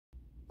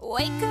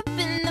Wake up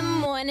in the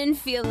morning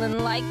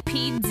feeling like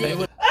P.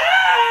 Diddy.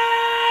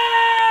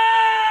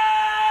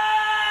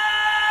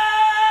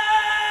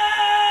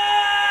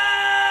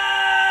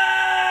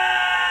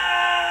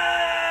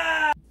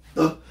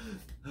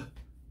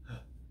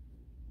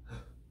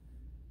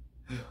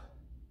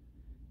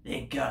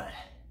 Thank God.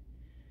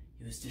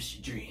 It was just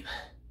a dream.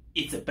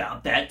 It's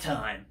about that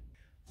time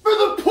for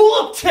the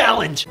pull-up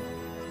challenge!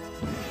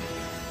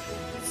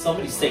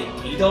 Somebody say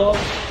D-Dog?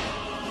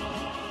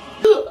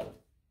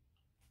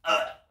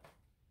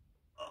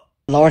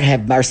 Lord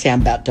have mercy,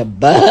 I'm about to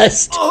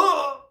bust.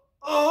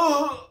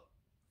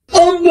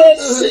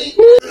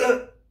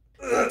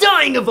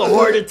 Dying of a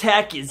heart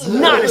attack is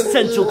not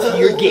essential to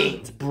your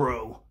gains,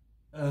 bro.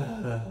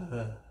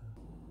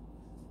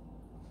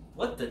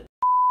 What the?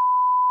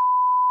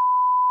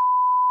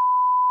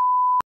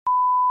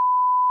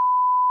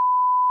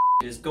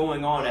 Is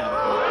going on out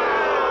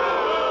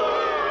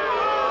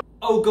here?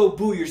 Oh, go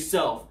boo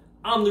yourself.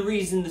 I'm the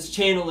reason this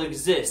channel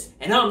exists,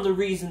 and I'm the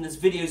reason this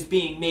video is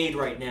being made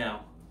right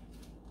now.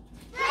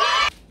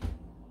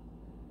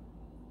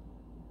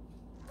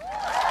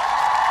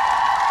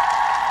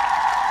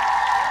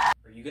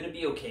 Are you gonna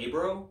be okay,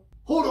 bro?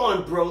 Hold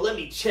on, bro, let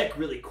me check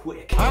really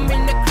quick. I'm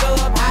in the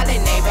club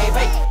hiding, hey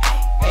baby,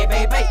 hey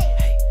baby,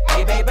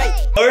 hey baby.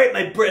 Alright,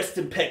 my breasts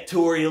and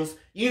pectorials,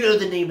 you know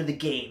the name of the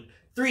game.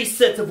 3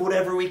 sets of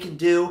whatever we can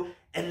do,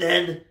 and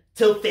then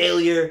till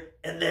failure,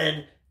 and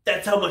then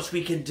that's how much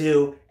we can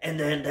do, and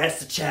then that's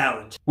the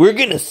challenge. We're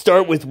gonna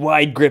start with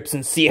wide grips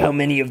and see how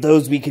many of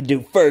those we can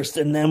do first,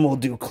 and then we'll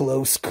do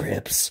close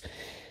grips.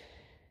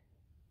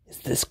 Is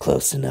this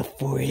close enough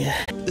for you?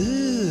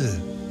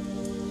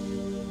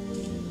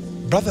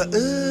 Brother,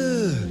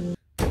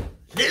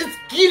 Let's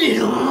get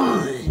it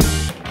on!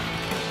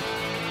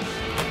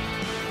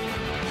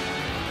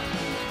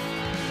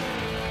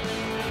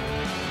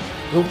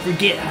 Don't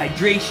forget,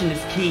 hydration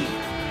is key.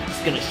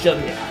 Just gonna shove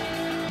it out.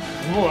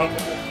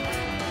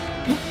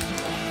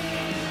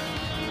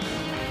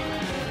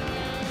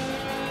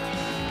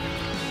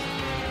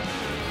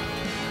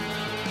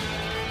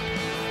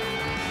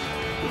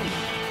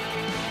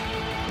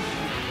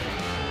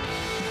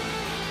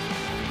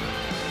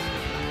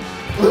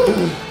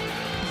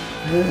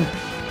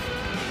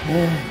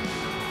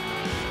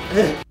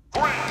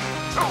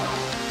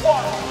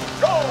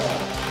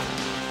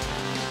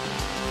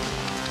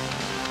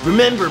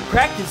 Remember,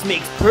 practice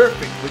makes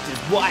perfect, which is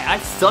why I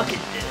suck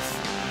at this.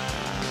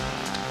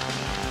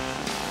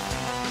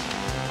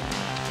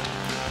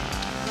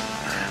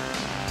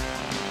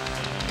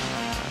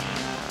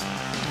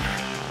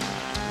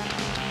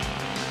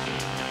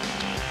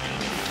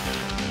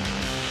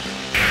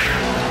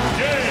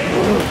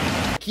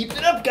 Keep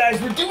it up,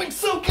 guys, we're doing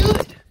so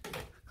good!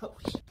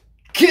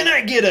 Can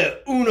I get a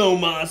uno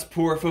mas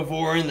por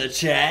favor in the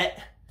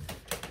chat?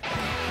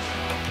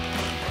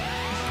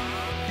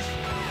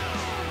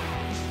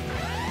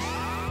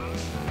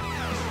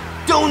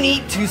 Don't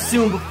eat too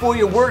soon before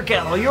your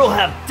workout or you'll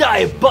have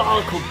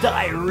diabolical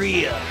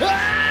diarrhea.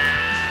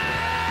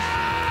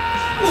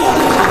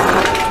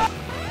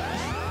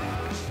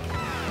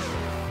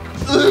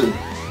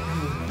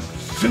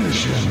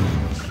 finish him.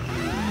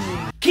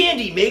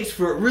 Candy makes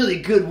for a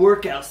really good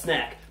workout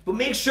snack, but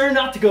make sure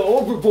not to go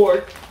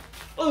overboard.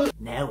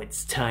 Now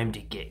it's time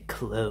to get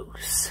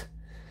close.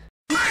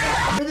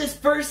 For this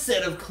first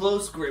set of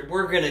close grip,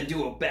 we're gonna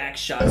do a back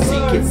shot so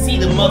you can see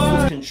the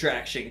muscles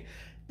contraction.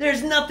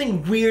 There's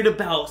nothing weird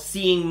about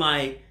seeing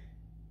my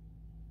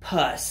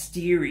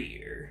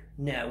posterior.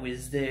 Now,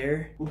 is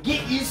there? Well,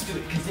 get used to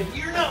it, because if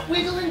you're not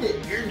wiggling,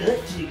 then you're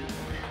not too.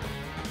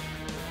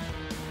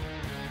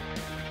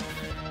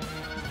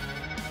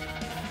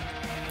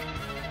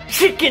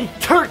 Chicken,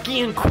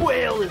 turkey, and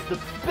quail is the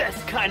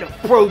best kind of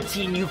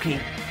protein you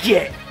can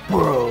get,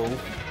 bro.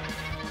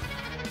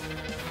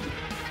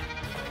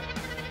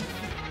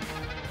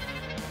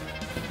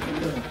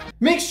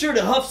 Make sure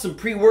to huff some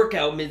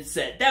pre-workout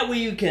mid-set. That way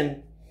you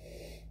can...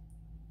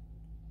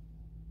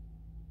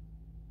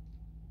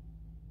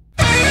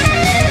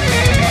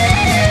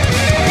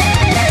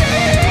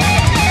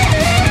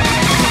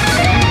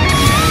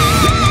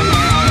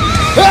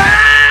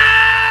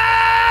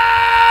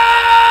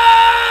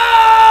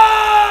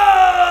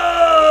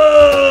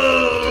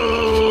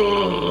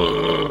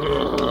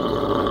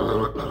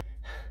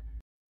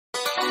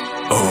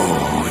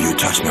 Oh, you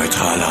touch my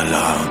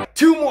tra-la-la.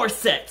 2 more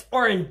sets,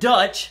 or in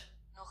Dutch...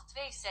 Nog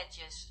 2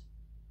 setjes.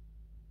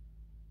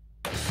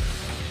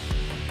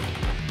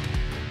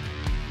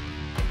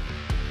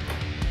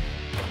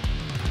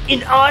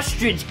 An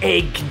ostrich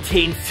egg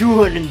contains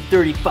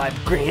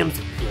 235 grams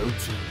of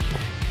protein.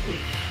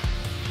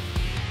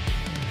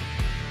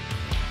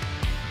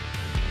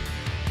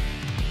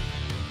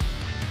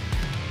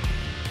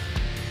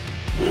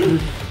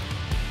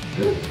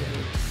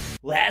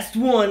 Last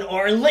one,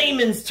 or in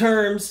layman's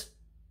terms,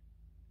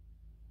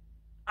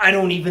 I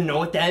don't even know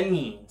what that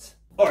means.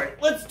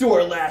 Alright, let's do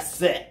our last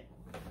set.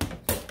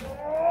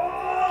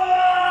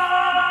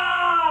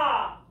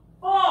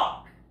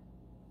 Fuck!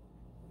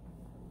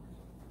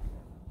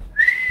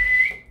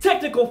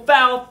 technical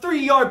foul,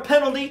 3-yard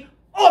penalty,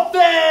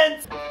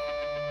 offense!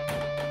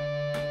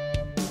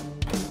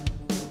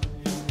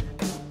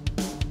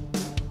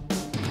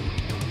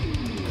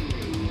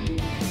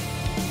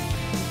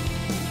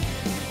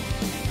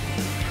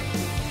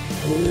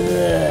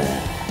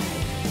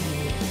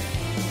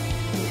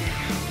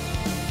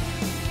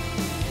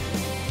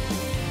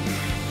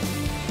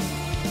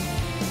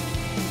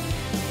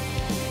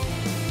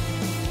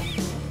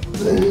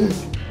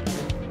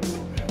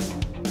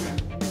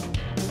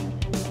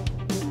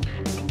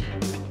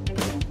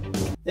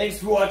 Thanks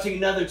for watching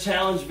another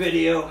challenge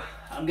video.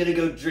 I'm gonna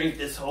go drink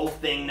this whole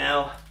thing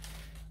now.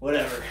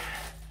 Whatever.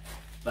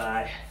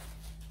 Bye.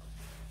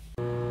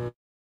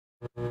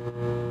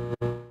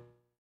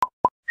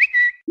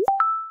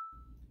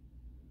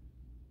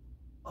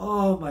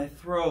 Oh, my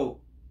throat.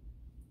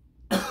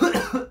 Did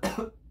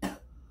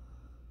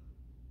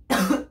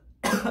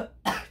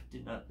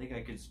not think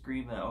I could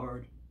scream that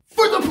hard.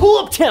 For the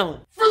pull-up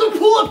challenge! For the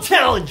pull-up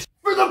challenge!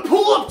 For the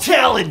pull-up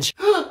challenge!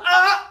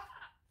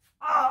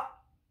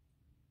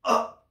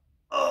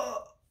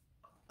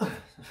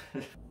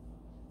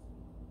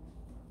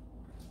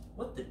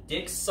 What the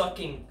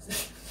dick-sucking...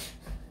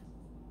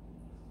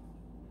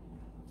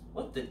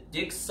 What the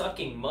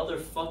dick-sucking,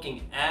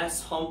 motherfucking,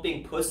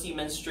 ass-humping, pussy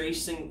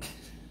menstruation...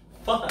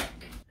 Fuck.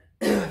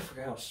 I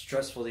forgot how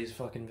stressful these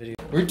fucking videos...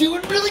 We're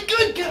doing really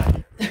good,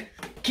 guys!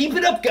 Keep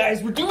it up,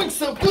 guys! We're doing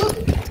so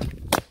good!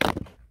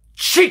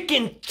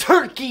 Chicken,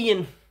 turkey,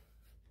 and...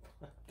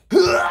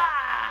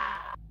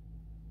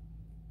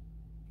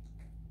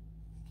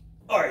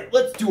 Alright,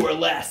 let's do our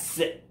last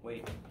sip.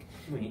 Wait.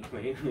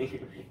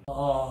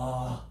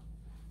 Oh,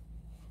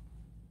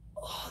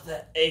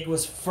 that egg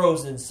was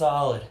frozen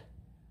solid.